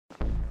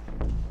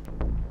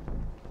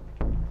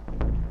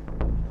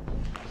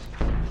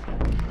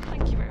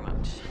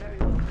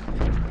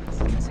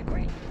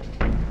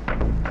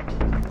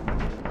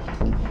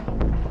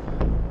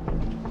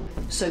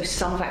So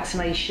some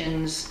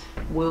vaccinations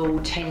will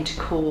tend to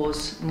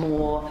cause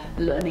more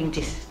learning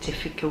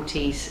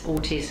difficulties,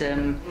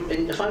 autism.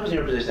 If I was in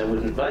your position, I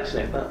wouldn't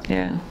vaccinate that.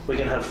 Yeah. We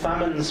can have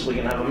famines, we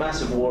can have a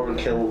massive war and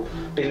kill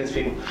billions of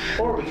people,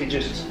 or we could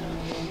just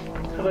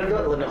have a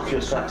little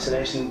innocuous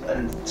vaccination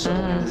and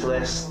suddenly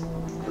there's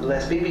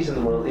less babies in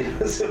the world. You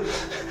know? So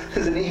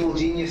there's an evil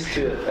genius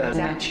to it. It's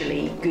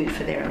actually good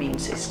for their immune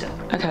system.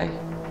 Okay.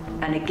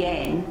 And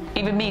again...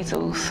 Even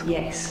measles?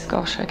 Yes.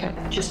 Gosh, okay.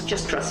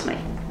 Just trust me,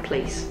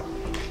 please.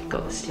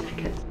 Got the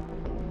certificate.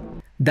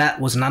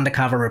 That was an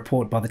undercover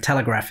report by The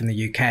Telegraph in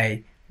the UK,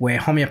 where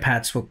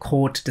homeopaths were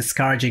caught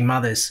discouraging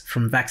mothers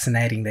from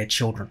vaccinating their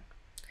children.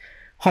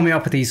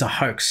 Homeopathy is a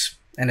hoax,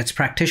 and its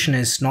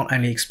practitioners not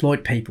only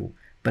exploit people,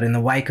 but in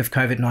the wake of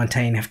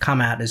COVID-19 have come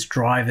out as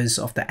drivers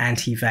of the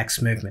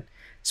anti-vax movement,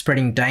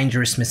 spreading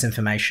dangerous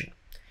misinformation.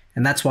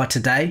 And that's why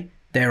today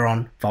they're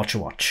on Vulture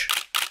Watch.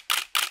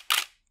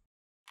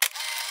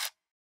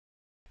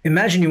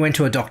 Imagine you went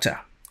to a doctor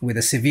with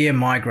a severe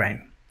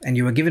migraine and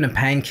you were given a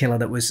painkiller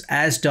that was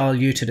as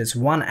diluted as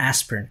one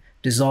aspirin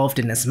dissolved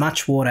in as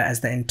much water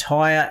as the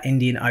entire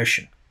Indian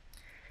Ocean.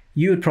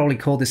 You would probably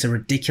call this a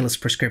ridiculous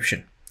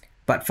prescription,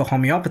 but for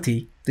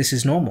homeopathy, this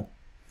is normal.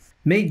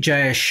 Meet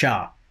Jayesh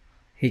Shah.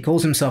 He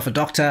calls himself a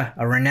doctor,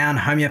 a renowned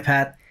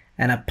homeopath,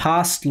 and a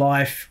past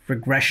life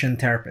regression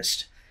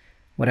therapist,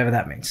 whatever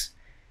that means.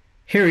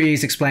 Here he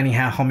is explaining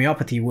how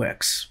homeopathy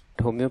works.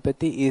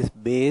 Homeopathy is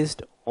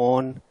based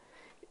on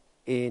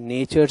a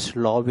nature's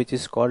law which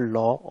is called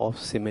law of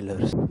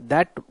similars.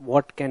 That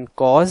what can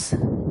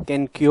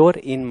cure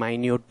in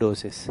minute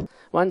doses.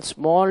 One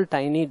small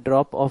tiny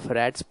drop of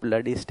rat's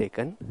blood is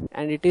taken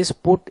and it is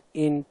put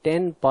in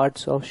 10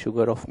 parts of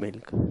sugar of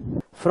milk.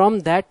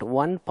 From that,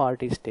 one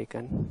part is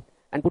taken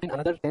and put in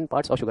another 10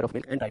 parts of sugar of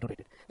milk and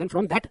triturated. Then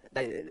from that,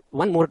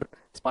 one more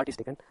part is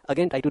taken,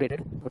 again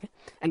triturated, okay?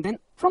 And then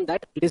from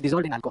that, it is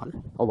dissolved in alcohol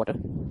or water.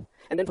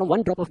 And then from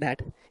one drop of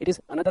that, it is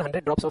another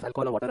 100 drops of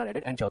alcohol or water are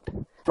added and jerked.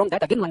 From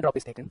that, again one drop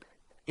is taken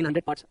in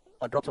 100 parts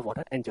or drops of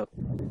water and jerked.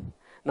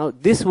 Now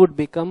this would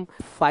become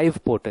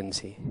 5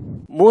 potency.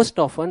 Most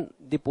often,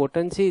 the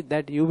potency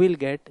that you will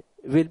get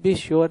will be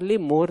surely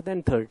more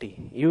than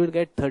 30. You will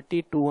get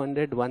 30,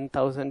 200,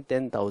 1000,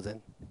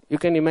 10,000. You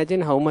can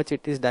imagine how much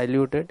it is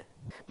diluted.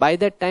 By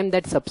that time,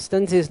 that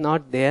substance is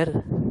not there,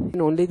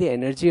 and only the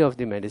energy of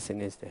the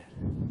medicine is there.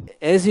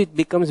 As it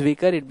becomes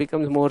weaker, it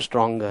becomes more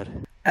stronger.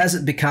 As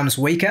it becomes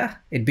weaker,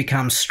 it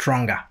becomes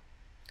stronger.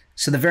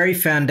 So the very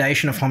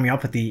foundation of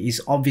homeopathy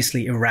is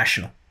obviously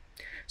irrational.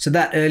 So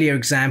that earlier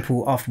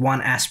example of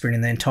one aspirin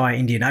in the entire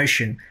Indian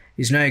Ocean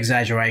is no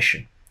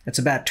exaggeration. It's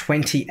about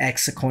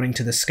 20x according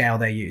to the scale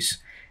they use.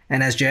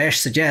 And as Jayesh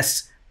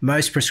suggests,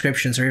 most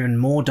prescriptions are even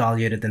more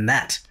diluted than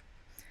that.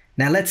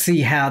 Now let's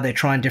see how they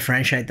try and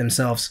differentiate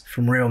themselves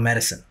from real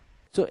medicine.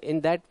 So in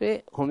that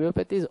way,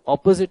 homeopathy is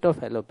opposite of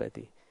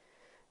allopathy.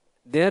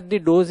 There the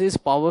dose is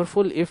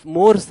powerful if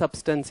more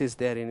substance is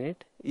there in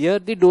it. Here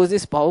the dose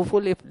is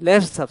powerful if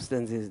less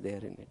substance is there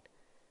in it.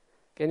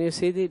 Can you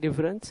see the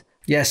difference?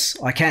 Yes,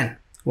 I can.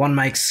 One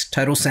makes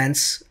total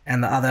sense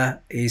and the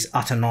other is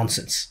utter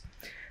nonsense.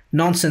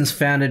 Nonsense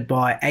founded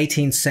by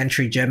 18th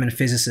century German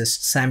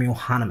physicist Samuel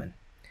Hahnemann,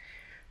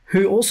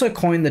 who also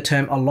coined the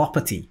term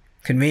allopathy,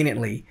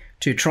 conveniently,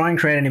 to try and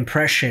create an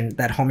impression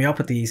that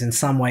homeopathy is in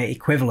some way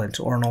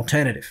equivalent or an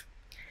alternative.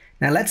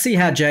 Now let's see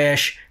how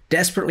Jayesh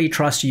desperately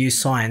tries to use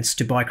science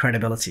to buy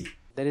credibility.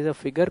 There is a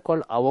figure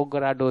called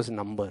Avogadro's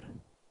number.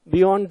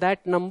 Beyond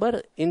that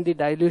number, in the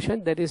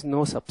dilution, there is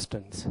no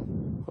substance.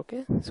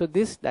 Okay? So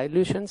these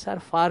dilutions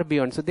are far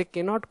beyond. So they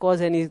cannot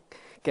cause any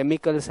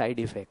chemical side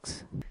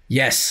effects.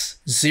 Yes,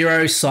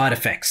 0 side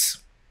effects.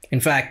 In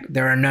fact,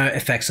 there are no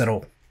effects at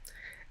all.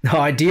 The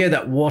idea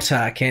that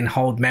water can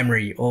hold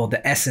memory or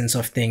the essence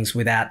of things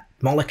without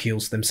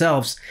molecules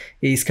themselves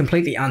is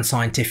completely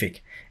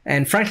unscientific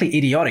and frankly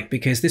idiotic,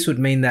 because this would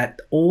mean that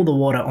all the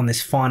water on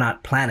this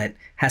finite planet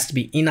has to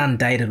be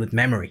inundated with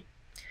memory.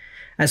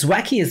 As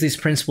wacky as these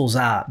principles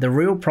are, the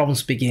real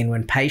problems begin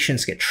when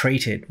patients get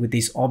treated with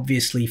these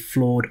obviously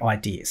flawed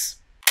ideas.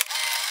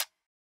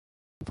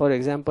 For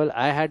example,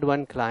 I had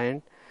one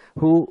client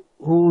who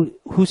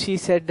she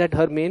said that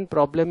her main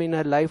problem in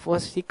her life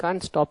was she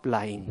can't stop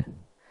lying.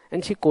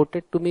 And she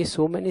quoted to me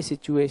so many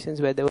situations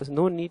where there was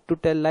no need to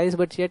tell lies,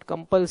 but she had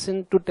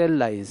compulsion to tell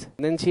lies.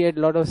 And then she had a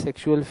lot of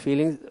sexual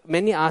feelings.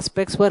 Many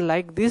aspects were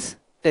like this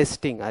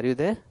testing. Are you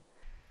there?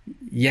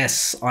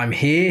 Yes, I'm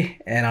here,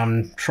 and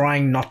I'm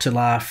trying not to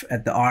laugh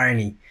at the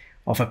irony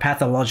of a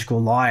pathological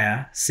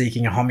liar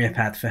seeking a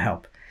homeopath for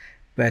help.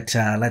 But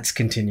let's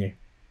continue.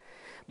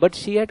 But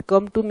she had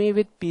come to me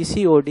with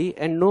PCOD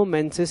and no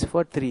menses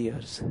for 3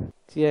 years.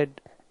 She had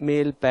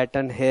male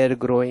pattern hair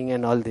growing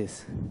and all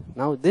this.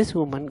 Now this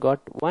woman got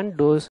one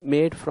dose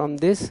made from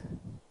this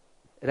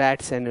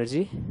rat's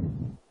energy,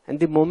 and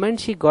the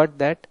moment she got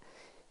that,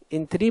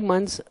 in 3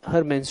 months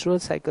her menstrual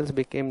cycles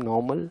became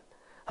normal,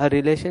 her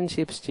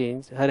relationships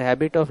changed, her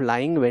habit of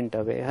lying went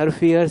away, her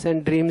fears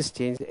and dreams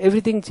changed,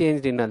 everything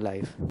changed in her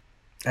life.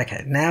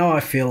 Okay, now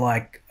I feel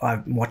like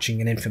I'm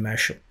watching an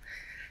infomercial.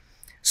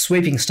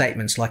 Sweeping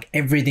statements like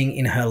everything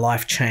in her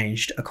life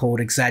changed are called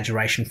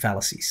exaggeration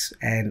fallacies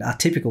and are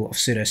typical of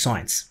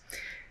pseudoscience.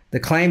 The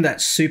claim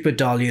that super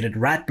diluted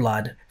rat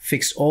blood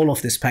fixed all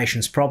of this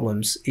patient's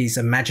problems is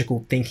a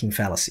magical thinking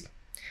fallacy.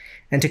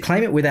 And to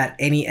claim it without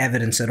any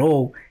evidence at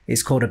all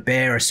is called a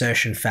bare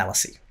assertion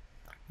fallacy.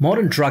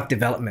 Modern drug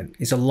development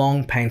is a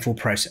long, painful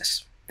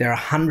process. There are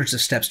hundreds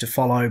of steps to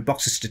follow,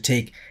 boxes to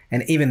tick,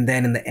 and even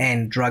then in the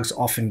end, drugs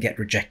often get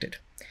rejected.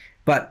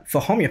 But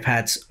for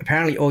homeopaths,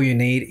 apparently all you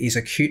need is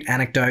a cute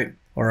anecdote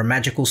or a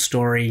magical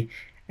story,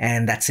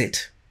 and that's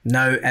it.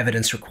 No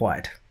evidence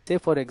required. Say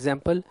for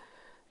example,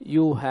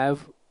 you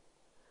have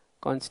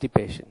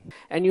constipation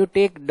and you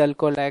take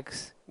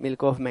Dulcolax,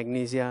 milk of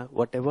magnesia,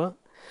 whatever.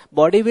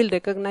 Body will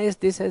recognize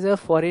this as a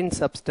foreign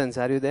substance.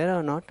 Are you there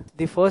or not?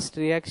 The first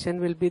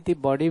reaction will be the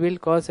body will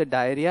cause a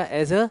diarrhea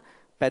as a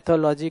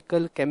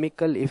pathological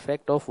chemical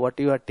effect of what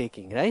you are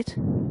taking, right?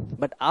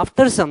 But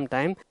after some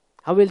time,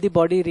 how will the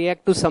body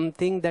react to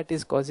something that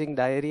is causing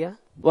diarrhea?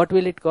 What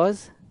will it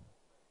cause?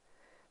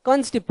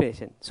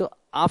 Constipation. So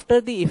after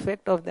the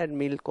effect of that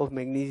milk of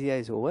magnesia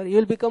is over, you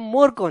will become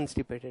more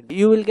constipated.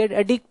 You will get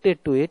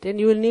addicted to it and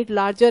you will need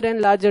larger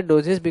and larger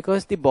doses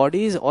because the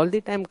body is all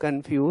the time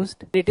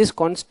confused. It is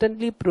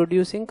constantly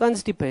producing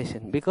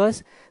constipation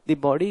because the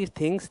body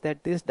thinks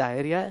that this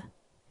diarrhea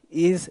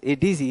is a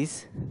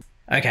disease.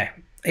 Okay,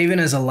 even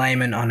as a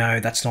layman, I know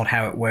that's not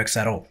how it works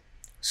at all.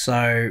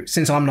 So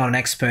since I'm not an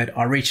expert,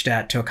 I reached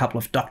out to a couple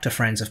of doctor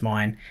friends of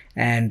mine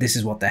and this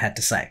is what they had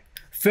to say.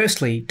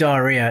 Firstly,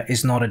 diarrhea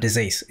is not a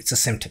disease, it's a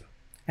symptom.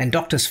 And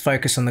doctors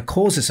focus on the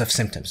causes of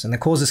symptoms, and the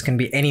causes can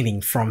be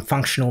anything from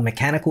functional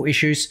mechanical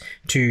issues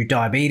to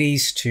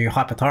diabetes to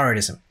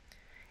hypothyroidism.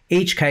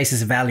 Each case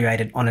is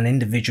evaluated on an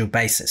individual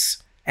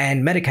basis,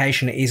 and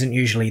medication isn't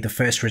usually the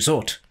first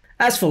resort.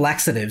 As for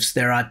laxatives,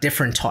 there are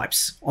different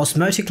types.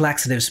 Osmotic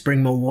laxatives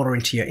bring more water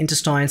into your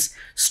intestines,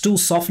 stool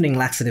softening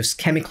laxatives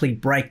chemically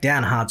break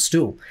down hard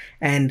stool,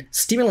 and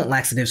stimulant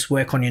laxatives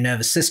work on your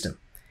nervous system.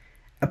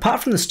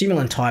 Apart from the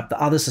stimulant type,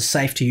 the others are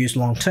safe to use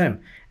long term,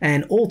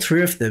 and all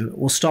three of them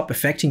will stop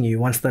affecting you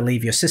once they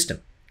leave your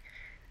system.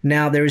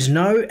 Now, there is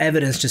no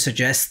evidence to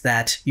suggest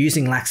that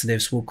using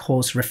laxatives will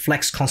cause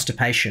reflex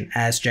constipation,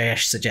 as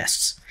AYUSH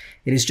suggests.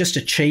 It is just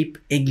a cheap,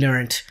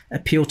 ignorant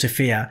appeal to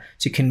fear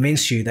to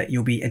convince you that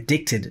you'll be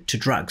addicted to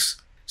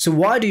drugs. So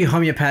why do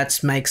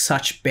homeopaths make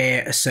such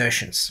bare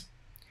assertions?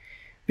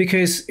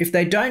 Because if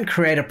they don't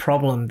create a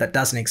problem that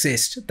doesn't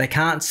exist, they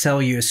can't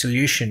sell you a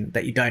solution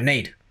that you don't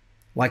need.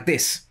 Like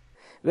this.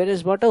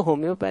 Whereas what a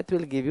homeopath will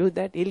give you,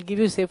 that he'll give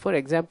you, say for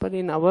example,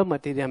 in our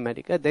Materia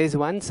Medica, there is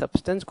one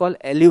substance called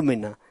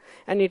alumina,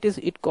 and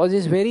it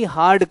causes very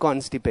hard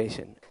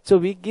constipation. So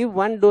we give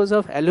one dose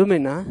of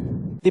alumina,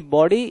 the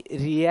body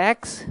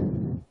reacts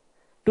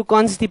to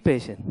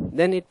constipation,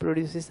 then it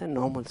produces a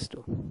normal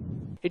stool.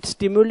 It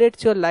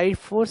stimulates your life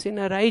force in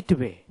a right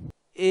way.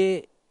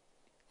 A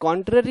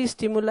contrary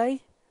stimuli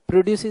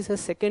produces a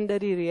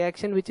secondary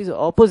reaction which is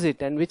opposite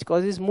and which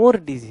causes more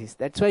disease.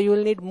 That's why you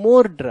will need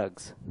more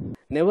drugs.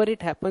 Never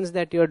it happens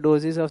that your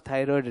doses of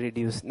thyroid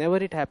reduce. Never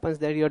it happens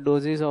that your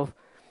doses of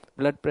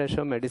blood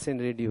pressure medicine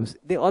reduce.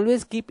 They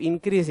always keep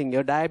increasing.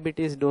 Your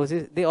diabetes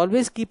doses, they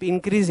always keep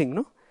increasing,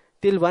 no?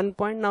 Till one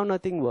point now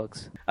nothing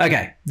works.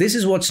 Okay, this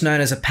is what's known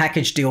as a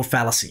package deal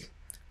fallacy.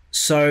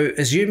 So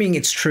assuming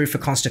it's true for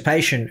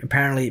constipation,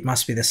 apparently it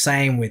must be the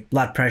same with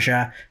blood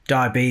pressure,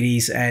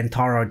 diabetes, and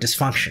thyroid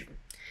dysfunction.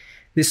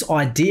 This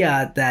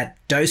idea that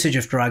dosage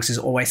of drugs is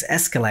always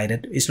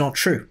escalated is not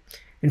true.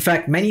 In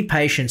fact, many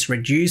patients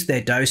reduce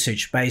their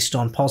dosage based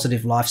on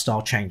positive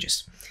lifestyle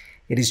changes.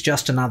 It is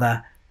just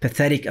another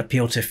pathetic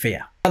appeal to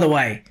fear. By the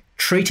way,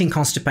 treating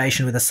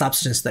constipation with a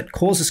substance that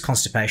causes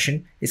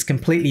constipation is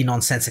completely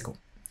nonsensical.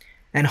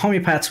 And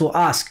homeopaths will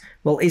ask,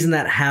 well, isn't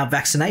that how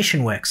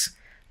vaccination works?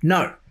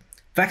 No.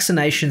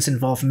 Vaccinations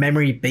involve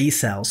memory B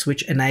cells,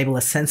 which enable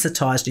a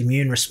sensitized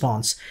immune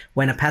response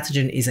when a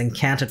pathogen is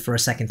encountered for a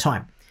second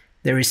time.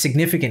 There is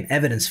significant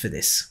evidence for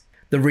this.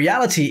 The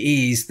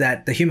reality is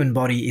that the human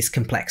body is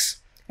complex,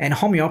 and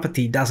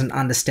homeopathy doesn't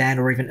understand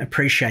or even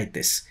appreciate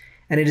this,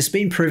 and it has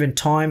been proven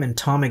time and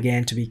time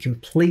again to be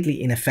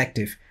completely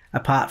ineffective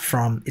apart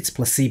from its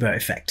placebo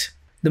effect.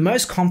 The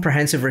most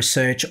comprehensive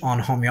research on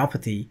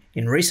homeopathy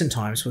in recent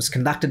times was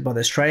conducted by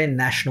the Australian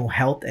National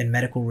Health and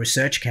Medical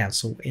Research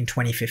Council in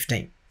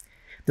 2015.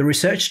 The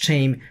research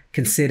team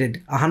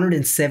considered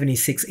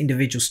 176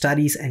 individual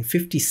studies and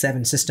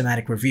 57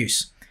 systematic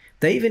reviews.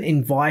 They even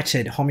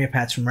invited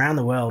homeopaths from around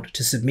the world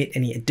to submit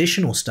any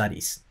additional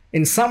studies.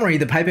 In summary,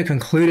 the paper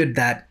concluded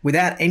that,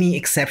 without any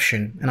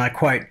exception, and I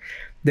quote,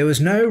 there was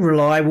no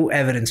reliable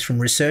evidence from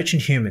research in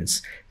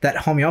humans that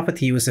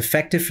homeopathy was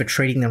effective for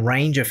treating the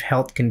range of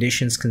health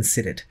conditions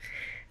considered.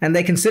 And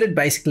they considered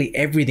basically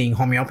everything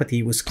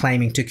homeopathy was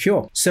claiming to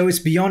cure. So it's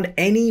beyond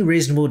any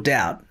reasonable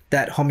doubt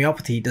that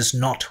homeopathy does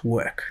not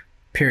work.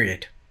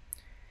 Period.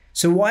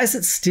 So why is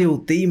it still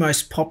the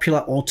most popular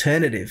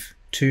alternative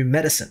to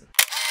medicine?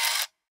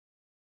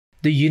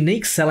 The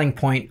unique selling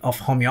point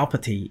of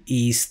homeopathy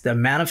is the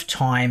amount of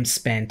time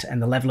spent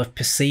and the level of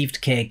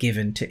perceived care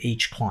given to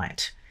each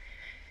client.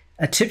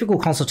 A typical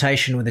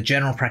consultation with a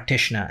general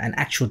practitioner and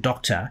actual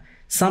doctor,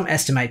 some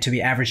estimate to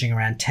be averaging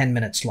around 10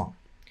 minutes long.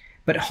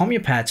 But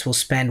homeopaths will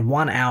spend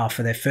 1 hour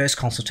for their first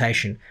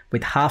consultation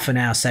with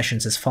half-an-hour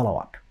sessions as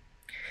follow-up.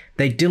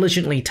 They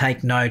diligently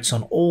take notes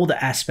on all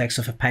the aspects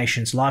of a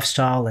patient's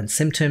lifestyle and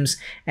symptoms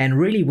and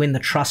really win the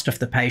trust of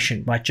the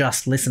patient by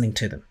just listening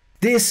to them.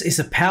 This is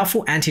a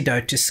powerful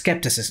antidote to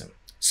skepticism.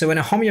 So when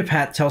a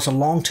homeopath tells a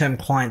long-term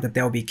client that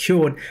they'll be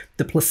cured,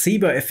 the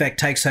placebo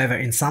effect takes over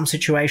in some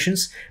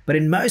situations, but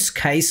in most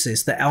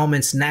cases, the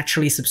ailments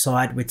naturally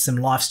subside with some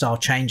lifestyle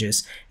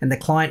changes, and the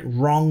client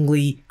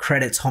wrongly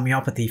credits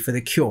homeopathy for the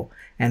cure,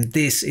 and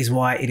this is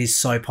why it is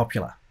so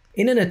popular.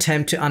 In an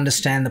attempt to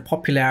understand the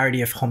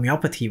popularity of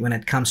homeopathy when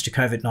it comes to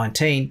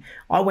COVID-19,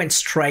 I went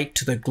straight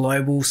to the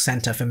Global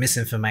Center for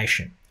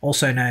Misinformation,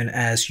 also known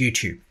as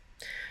YouTube.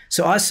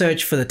 So I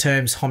searched for the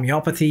terms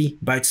homeopathy,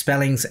 both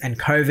spellings, and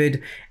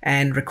COVID,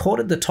 and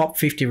recorded the top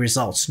 50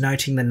 results,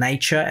 noting the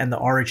nature and the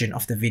origin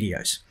of the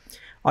videos.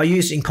 I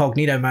used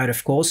incognito mode,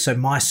 of course, so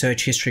my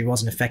search history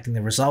wasn't affecting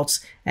the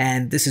results,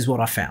 and this is what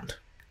I found.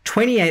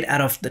 28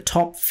 out of the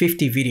top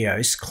 50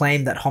 videos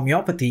claim that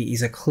homeopathy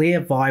is a clear,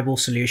 viable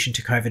solution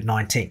to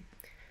COVID-19.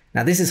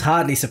 Now, this is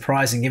hardly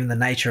surprising given the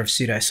nature of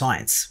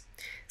pseudo-science.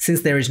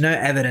 Since there is no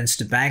evidence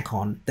to bank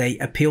on, they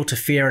appeal to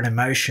fear and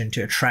emotion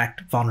to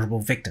attract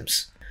vulnerable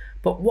victims.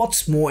 But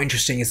what's more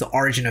interesting is the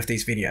origin of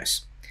these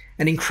videos.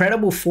 An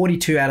incredible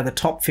 42 out of the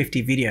top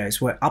 50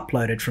 videos were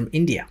uploaded from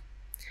India.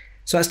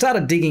 So I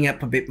started digging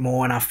up a bit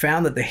more and I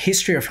found that the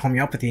history of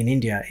homeopathy in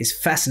India is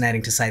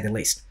fascinating to say the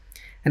least.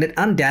 And it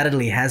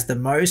undoubtedly has the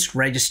most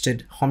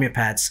registered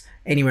homeopaths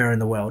anywhere in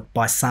the world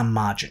by some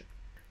margin.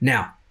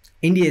 Now,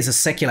 India is a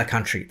secular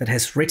country that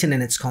has written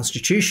in its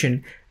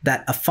constitution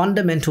that a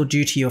fundamental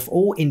duty of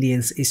all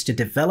Indians is to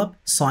develop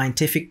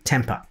scientific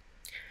temper.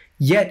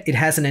 Yet it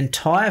has an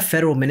entire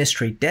federal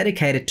ministry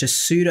dedicated to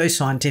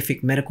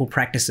pseudo-scientific medical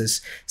practices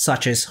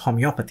such as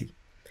homeopathy.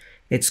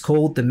 It's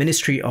called the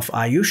Ministry of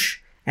AYUSH,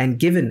 and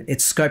given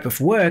its scope of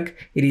work,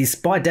 it is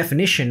by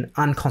definition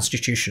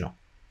unconstitutional.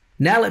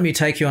 Now let me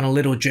take you on a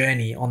little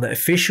journey on the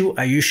official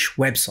AYUSH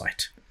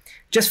website.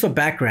 Just for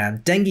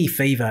background, dengue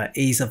fever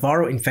is a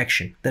viral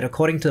infection that,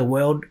 according to the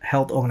World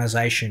Health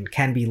Organization,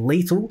 can be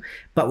lethal,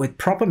 but with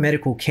proper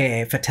medical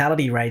care,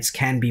 fatality rates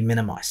can be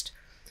minimized.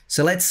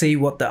 So let's see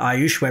what the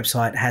AYUSH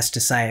website has to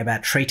say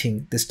about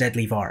treating this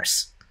deadly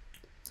virus.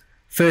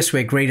 First,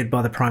 we're greeted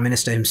by the Prime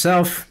Minister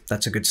himself.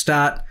 That's a good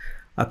start.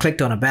 I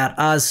clicked on About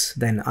Us,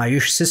 then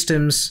AYUSH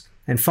Systems,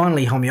 and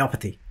finally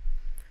Homeopathy.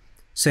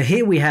 So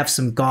here we have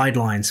some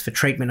guidelines for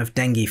treatment of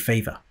dengue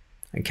fever.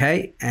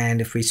 Okay, and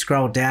if we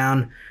scroll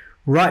down,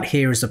 right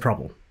here is the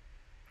problem.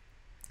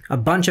 A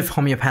bunch of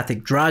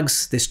homeopathic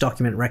drugs this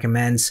document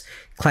recommends,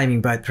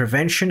 claiming both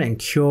prevention and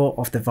cure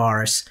of the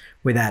virus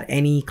without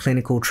any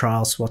clinical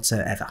trials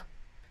whatsoever.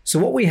 So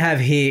what we have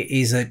here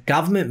is a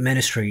government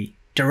ministry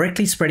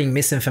directly spreading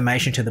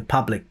misinformation to the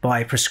public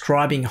by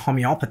prescribing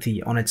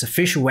homeopathy on its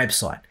official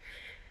website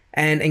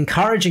and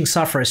encouraging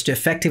sufferers to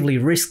effectively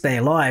risk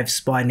their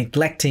lives by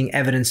neglecting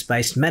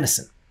evidence-based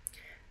medicine.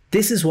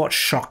 This is what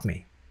shocked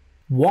me.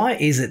 Why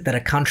is it that a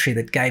country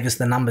that gave us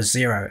the number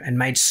 0 and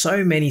made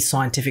so many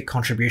scientific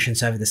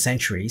contributions over the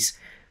centuries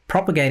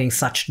propagating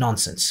such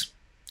nonsense?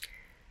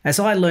 As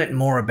I learnt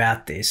more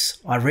about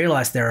this, I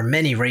realised there are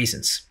many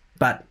reasons,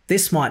 but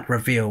this might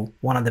reveal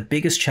one of the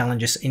biggest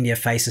challenges India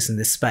faces in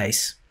this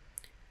space: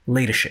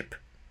 leadership.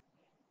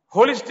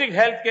 Holistic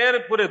health care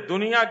पूरे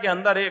दुनिया के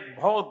अंदर एक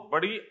बहुत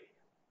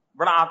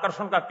बड़ा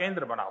आकर्षण का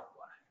केंद्र बना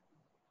हुआ है।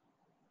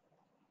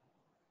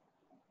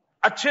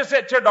 अच्छे से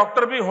अच्छे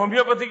डॉक्टर भी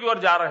होम्योपैथी की ओर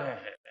जा रहे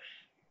हैं।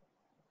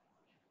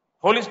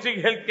 होलिस्टिक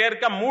हेल्थ केयर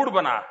का मूड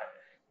बना है।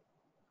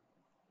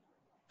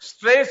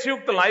 स्ट्रेस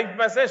युक्त लाइफ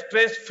में से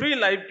स्ट्रेस फ्री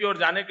लाइफ की ओर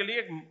जाने के लिए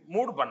एक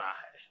मूड बना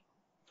है।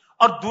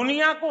 और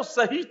दुनिया को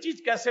सही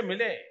चीज कैसे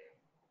मिले,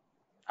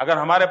 अगर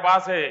हमारे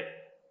पास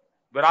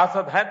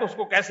विरासत है तो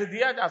उसको कैसे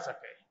दिया जा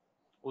सके,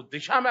 उस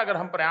दिशा में अगर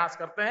हम प्रयास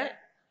करते हैं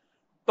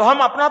तो हम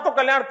अपना तो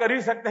कल्याण कर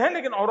ही सकते हैं,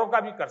 लेकिन औरों का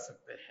भी कर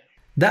सकते हैं।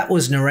 That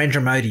was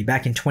Narendra Modi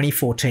back in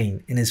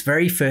 2014 in his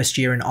very first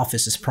year in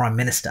office as Prime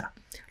Minister,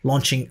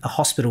 launching a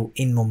hospital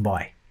in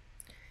Mumbai.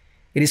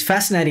 It is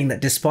fascinating that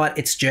despite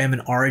its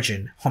German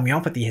origin,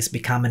 homeopathy has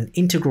become an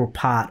integral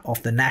part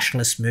of the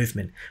nationalist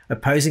movement,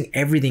 opposing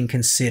everything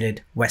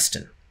considered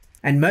Western.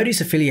 And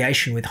Modi's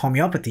affiliation with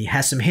homeopathy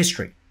has some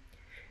history.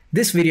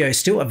 This video is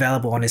still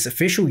available on his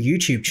official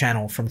YouTube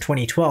channel from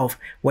 2012,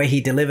 where he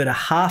delivered a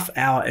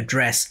half-hour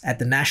address at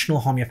the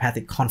National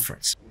Homeopathic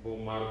Conference.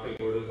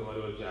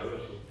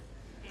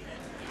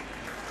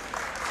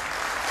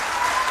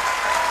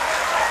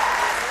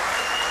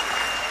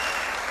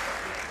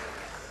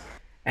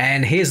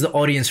 And here's the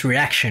audience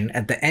reaction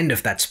at the end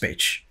of that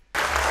speech.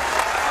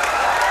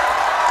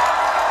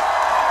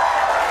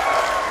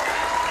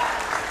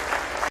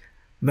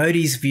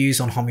 Modi's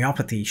views on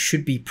homeopathy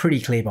should be pretty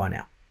clear by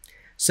now.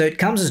 So it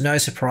comes as no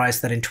surprise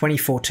that in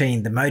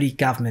 2014, the Modi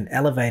government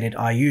elevated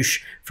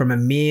AYUSH from a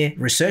mere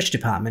research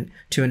department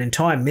to an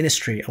entire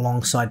ministry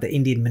alongside the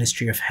Indian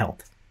Ministry of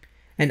Health.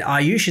 And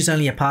AYUSH is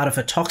only a part of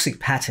a toxic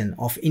pattern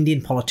of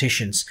Indian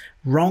politicians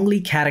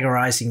wrongly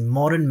categorizing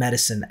modern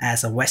medicine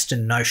as a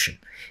Western notion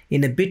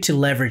in a bid to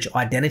leverage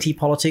identity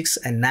politics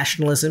and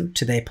nationalism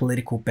to their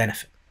political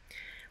benefit.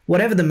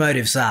 Whatever the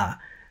motives are,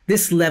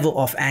 this level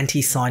of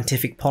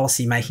anti-scientific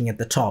policy making at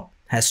the top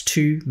has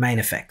two main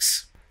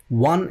effects.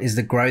 One is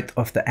the growth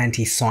of the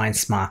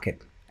anti-science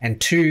market,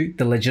 and two,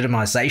 the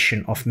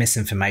legitimization of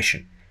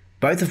misinformation,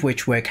 both of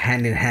which work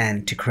hand in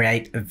hand to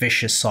create a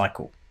vicious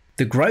cycle.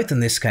 The growth in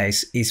this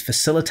case is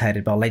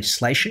facilitated by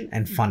legislation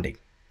and funding.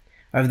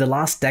 Over the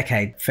last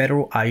decade,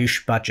 federal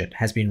AYUSH budget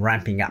has been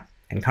ramping up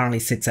and currently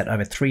sits at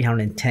over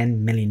 $310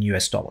 million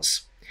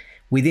US,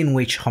 within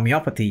which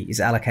homeopathy is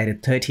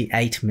allocated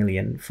 $38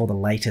 million for the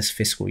latest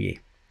fiscal year.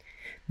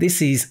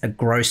 This is a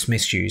gross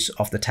misuse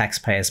of the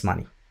taxpayers'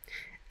 money.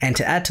 And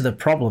to add to the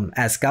problem,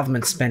 as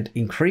government spend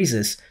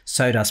increases,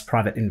 so does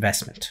private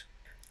investment.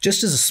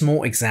 Just as a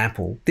small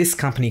example, this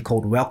company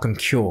called Welcome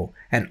Cure,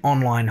 an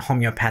online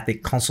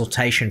homeopathic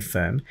consultation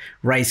firm,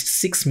 raised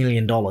 $6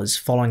 million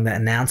following the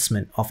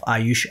announcement of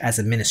AYUSH as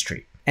a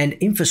ministry. And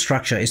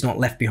infrastructure is not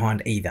left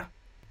behind either.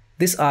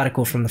 This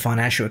article from the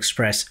Financial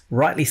Express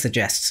rightly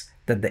suggests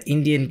that the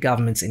Indian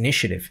government's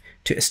initiative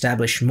to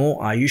establish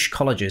more AYUSH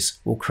colleges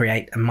will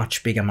create a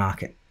much bigger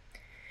market.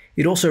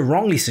 It also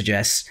wrongly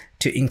suggests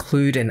to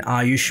include an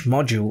AYUSH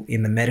module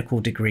in the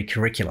medical degree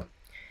curriculum.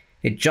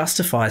 It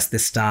justifies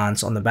this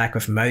stance on the back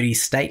of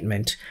Modi's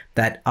statement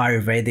that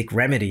Ayurvedic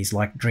remedies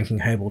like drinking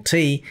herbal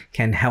tea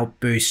can help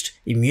boost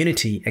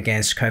immunity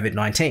against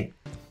COVID-19.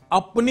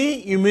 अपनी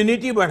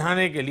immunity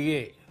बढ़ाने के लिए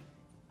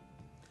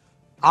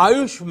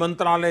आयुष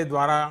मंत्रालय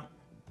द्वारा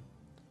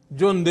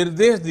जो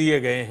निर्देश दिए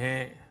गए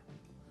हैं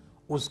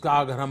उसका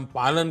अगर हम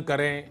पालन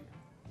करें,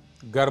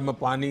 गर्म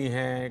पानी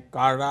है,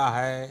 काढ़ा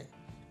है,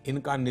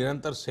 इनका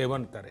निरंतर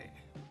सेवन करें.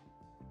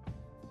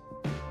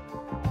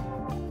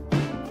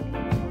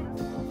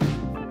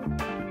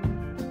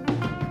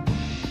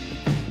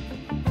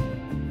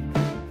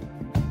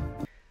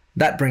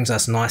 That brings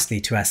us nicely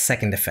to our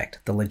second effect,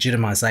 the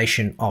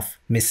legitimization of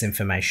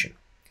misinformation.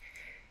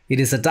 It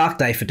is a dark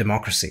day for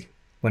democracy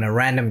when a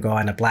random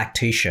guy in a black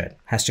t-shirt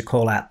has to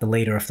call out the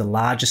leader of the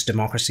largest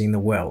democracy in the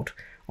world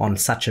on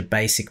such a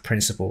basic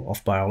principle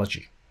of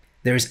biology.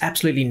 There is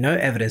absolutely no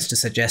evidence to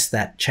suggest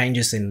that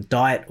changes in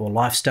diet or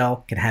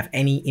lifestyle can have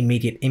any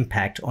immediate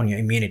impact on your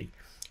immunity,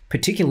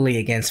 particularly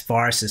against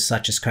viruses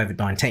such as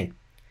COVID-19.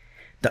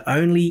 The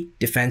only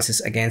defenses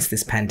against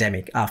this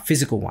pandemic are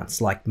physical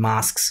ones like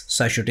masks,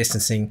 social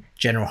distancing,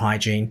 general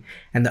hygiene,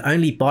 and the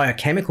only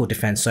biochemical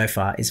defense so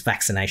far is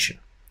vaccination.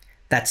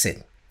 That's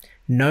it.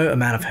 No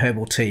amount of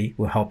herbal tea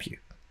will help you.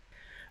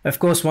 Of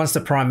course, once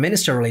the Prime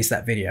Minister released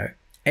that video,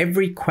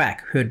 every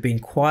quack who had been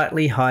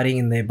quietly hiding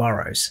in their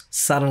burrows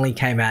suddenly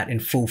came out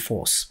in full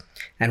force.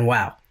 And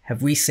wow,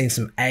 have we seen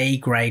some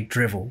A-grade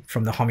drivel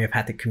from the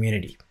homeopathic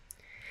community.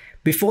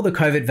 Before the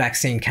COVID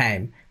vaccine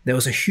came, there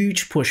was a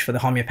huge push for the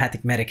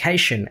homeopathic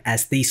medication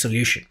as the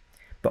solution.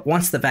 But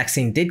once the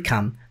vaccine did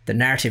come, the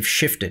narrative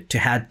shifted to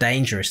how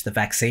dangerous the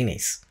vaccine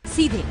is.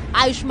 सीधे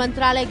आयुष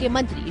मंत्रालय के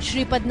मंत्री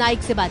श्रीपद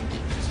नाइक से बात की,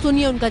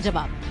 सुनिए उनका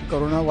जवाब.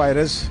 कोरोना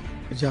वायरस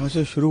जहाँ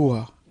से शुरू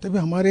हुआ तभी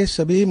हमारे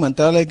सभी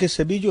मंत्रालय के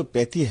सभी जो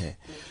पैथी है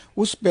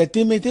उस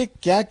पैथी में थे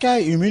क्या क्या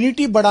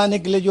इम्यूनिटी बढ़ाने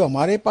के लिए जो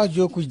हमारे पास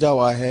जो कुछ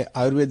दवा है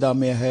आयुर्वेदा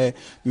में है,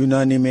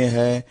 यूनानी में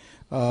है,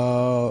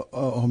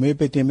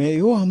 होम्योपैथी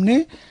में, वो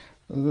हमने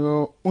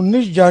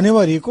 19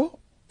 जनवरी को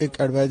एक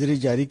एडवाइजरी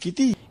जारी की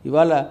थी.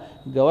 ఇవాళ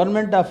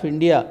government of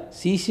India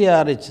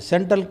CCRH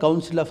central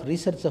council of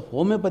research of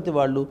homeopathy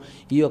వాళ్ళు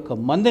ఈ యొక్క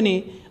మందుని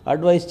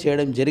అడ్వైస్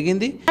చేయడం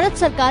జరిగింది. भारत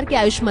सरकार के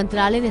आयुष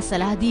मंत्रालय ने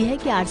सलाह दी है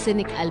कि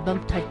आर्सेनिक एल्बम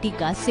 30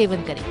 का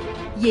सेवन करें.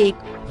 ये एक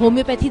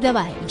होम्योपैथी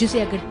दवा है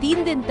जिसे अगर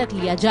 3 दिन तक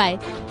लिया जाए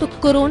तो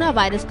कोरोना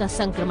वायरस का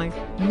संक्रमण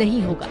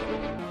नहीं होगा.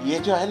 ये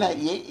जो है ना,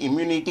 ये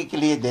इम्यूनिटी के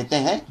लिए देते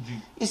हैं.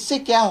 इससे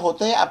क्या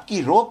होता है,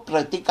 आपकी रोग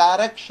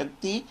प्रतिकारक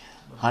शक्ति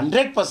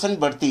 100%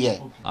 बढ़ती है.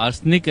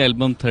 आर्सेनिक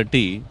एल्बम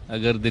 30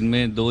 अगर दिन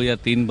में 2 या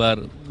 3 बार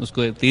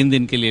उसको 3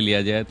 दिन के लिए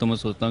लिया जाए तो मैं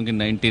सोचता हूँ कि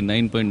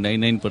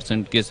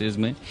 99.99% केसेस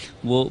में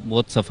वो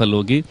बहुत सफल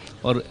होगी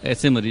और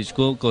ऐसे मरीज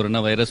को कोरोना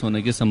वायरस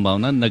होने की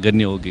संभावना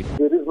नगण्य होगी.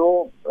 There is no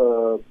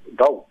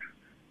doubt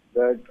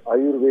that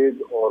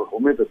Ayurveda or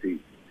homeopathy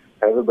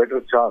have a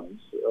better chance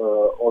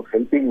of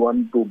helping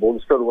one to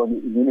bolster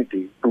one's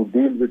immunity to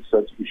deal with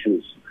such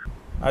issues.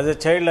 As a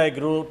child, I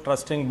grew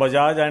trusting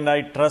Bajaj, and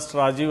I trust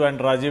Rajiv, and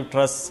Rajiv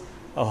trusts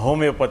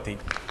homeopathy.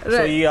 Right.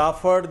 So he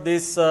offered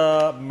this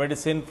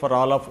medicine for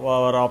all of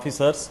our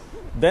officers.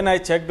 Then I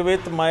checked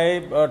with my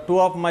 2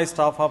 of my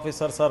staff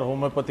officers are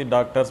homeopathy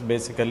doctors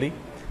basically.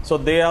 So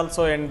they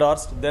also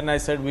endorsed. Then I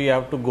said we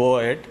have to go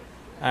ahead.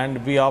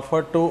 And we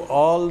offered to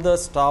all the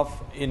staff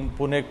in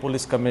Pune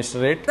Police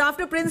Commissionerate.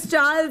 After Prince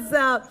Charles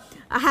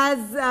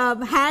has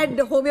had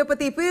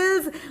homeopathy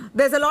pills,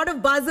 there's a lot of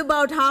buzz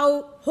about how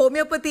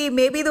homeopathy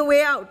may be the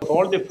way out.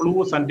 All the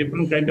flus and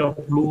different kind of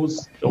flus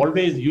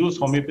always use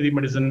homeopathy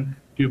medicine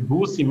to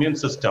boost immune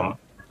system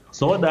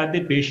so that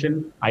the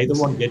patient either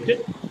won't get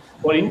it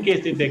or in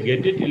case if they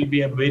get it, it will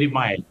be a very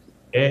mild.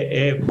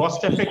 a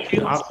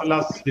cost-effective as well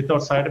as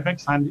without side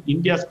effects, and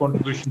India's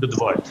contribution to the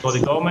world. So the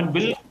government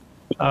will,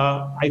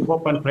 I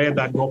hope and pray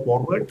that go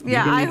forward.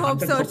 Yeah, I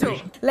hope so too.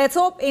 Let's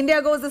hope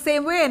India goes the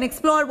same way and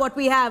explore what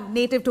we have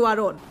native to our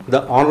own.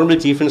 The Honorable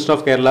Chief Minister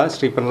of Kerala,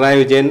 Sri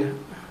Pinarayi Vijayan,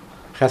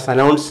 has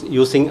announced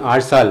using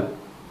Arsal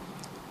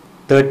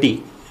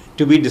 30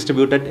 to be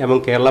distributed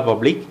among Kerala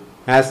public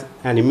as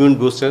an immune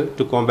booster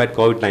to combat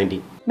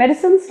COVID-19.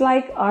 Medicines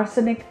like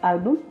arsenic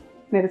album,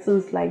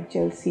 medicines like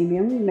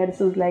gelsemium,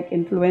 medicines like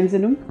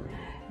influenzinum,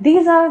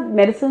 these are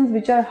medicines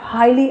which are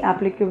highly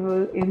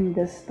applicable in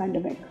this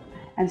pandemic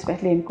and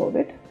especially in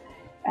COVID.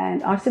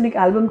 And arsenic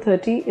album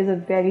 30 is a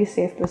very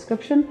safe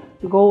prescription.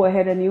 Go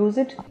ahead and use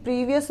it.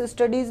 Previous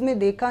studies में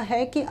देखा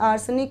है कि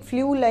arsenic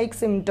flu-like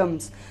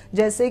symptoms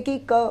जैसे कि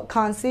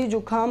खांसी,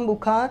 जुखाम,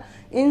 बुखार,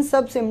 इन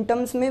सब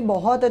symptoms में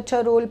बहुत अच्छा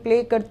रोल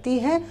प्ले करती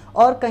है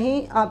और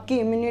कहीं आपकी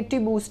इम्यूनिटी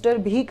बूस्टर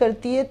भी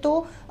करती है.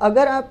 तो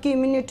अगर आपकी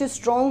इम्यूनिटी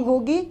स्ट्रॉन्ग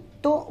होगी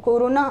तो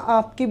कोरोना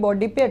आपकी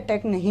बॉडी पे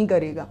अटैक नहीं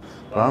करेगा.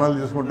 ప్రాణాలు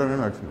తీసుకుంటానే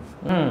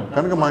వ్యాక్సినేషన్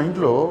కనుక మా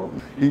ఇంట్లో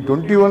ఈ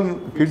 21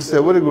 కిడ్స్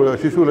ఎవరు కూడా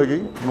శిశువులకి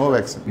నో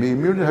వ్యాక్సిన్. మీ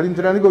ఇమ్యూనిటీ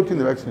హరించడానికి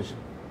వచ్చింది వ్యాక్సినేషన్.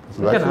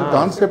 వ్యాక్సిన్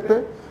కాన్సెప్టే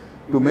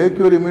to make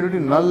your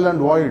immunity null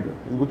and void.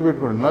 ఇది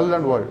గుర్తుపెట్టుకోండి, నల్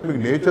అండ్ వాయిడ్.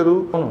 మీకు నేచరు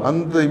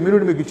అంత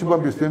ఇమ్యూనిటీ మీకు ఇచ్చి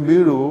పంపిస్తే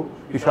మీరు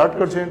ఈ షార్ట్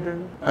కట్స్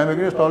ఏంటండి? I'm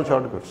against all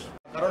short cuts.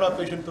 Corona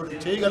patient తోటి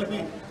చేయగలిపి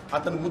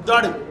అతను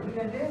ముద్దాడి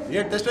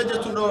ఏ టెస్ట్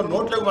చేస్తుండో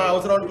నోట్లోకి మా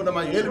అవసరం అనుకుంటే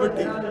మా ఏలు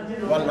పెట్టి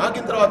వాళ్ళు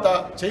నాకిన తర్వాత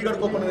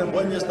చేయగడుకోకుండా నేను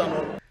భోజనం చేస్తాను.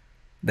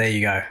 There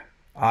you go.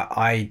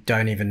 I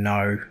don't even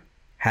know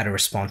how to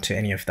respond to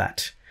any of that.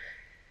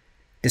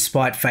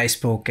 Despite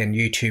Facebook and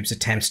YouTube's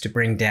attempts to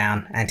bring down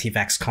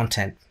anti-vax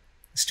content,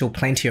 there's still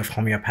plenty of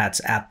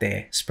homeopaths out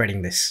there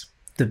spreading this.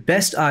 The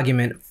best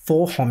argument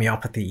for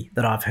homeopathy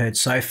that I've heard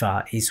so far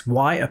is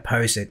why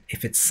oppose it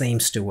if it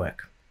seems to work?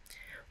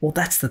 Well,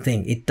 that's the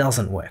thing, it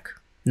doesn't work.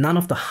 None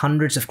of the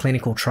hundreds of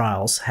clinical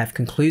trials have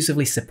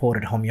conclusively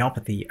supported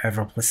homeopathy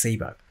over a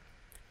placebo.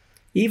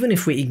 Even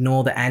if we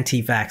ignore the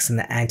anti-vax and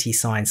the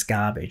anti-science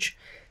garbage,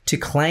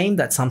 to claim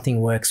that something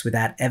works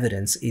without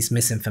evidence is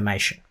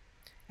misinformation.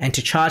 And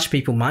to charge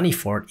people money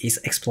for it is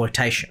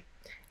exploitation.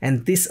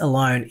 And this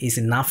alone is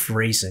enough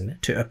reason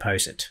to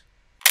oppose it.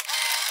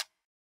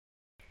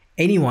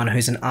 Anyone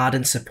who's an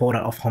ardent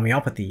supporter of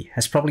homeopathy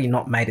has probably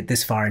not made it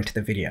this far into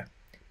the video.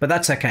 But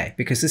that's okay,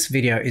 because this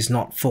video is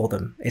not for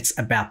them, it's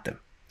about them.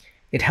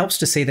 It helps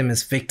to see them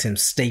as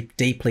victims steeped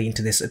deeply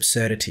into this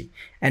absurdity,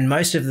 and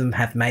most of them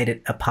have made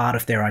it a part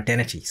of their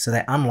identity, so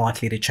they're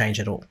unlikely to change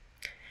at all.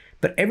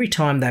 But every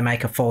time they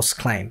make a false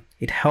claim,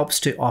 it helps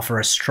to offer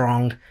a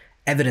strong,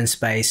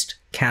 evidence-based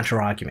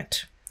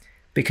counter-argument.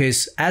 Because,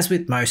 as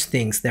with most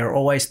things, there are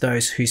always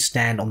those who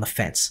stand on the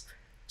fence.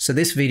 So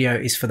this video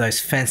is for those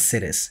fence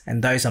sitters and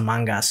those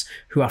among us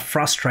who are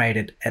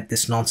frustrated at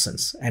this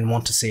nonsense and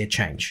want to see a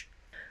change.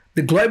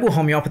 The global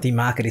homeopathy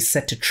market is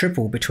set to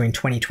triple between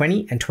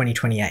 2020 and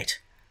 2028,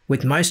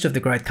 with most of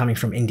the growth coming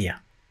from India.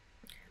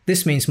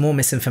 This means more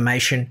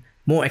misinformation,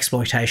 more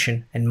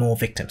exploitation, and more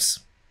victims.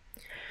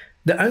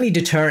 The only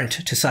deterrent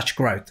to such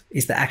growth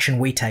is the action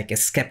we take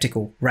as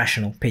skeptical,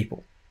 rational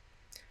people.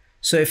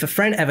 So if a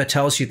friend ever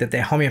tells you that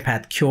their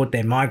homeopath cured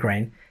their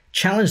migraine,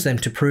 challenge them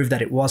to prove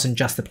that it wasn't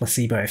just the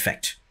placebo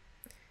effect.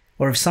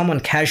 Or if someone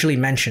casually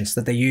mentions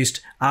that they used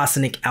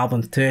arsenic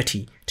album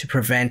 30 to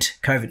prevent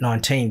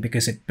COVID-19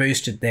 because it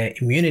boosted their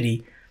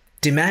immunity,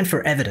 demand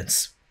for evidence.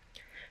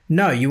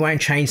 No, you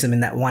won't change them in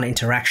that one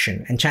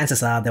interaction, and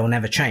chances are they'll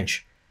never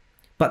change.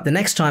 But the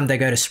next time they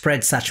go to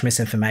spread such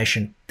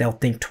misinformation, they'll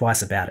think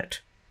twice about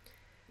it.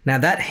 Now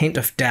that hint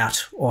of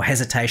doubt or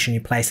hesitation you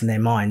place in their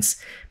minds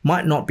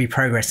might not be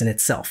progress in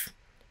itself,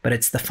 but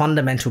it's the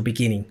fundamental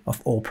beginning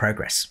of all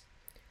progress.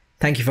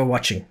 Thank you for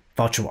watching.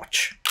 Vulture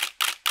Watch.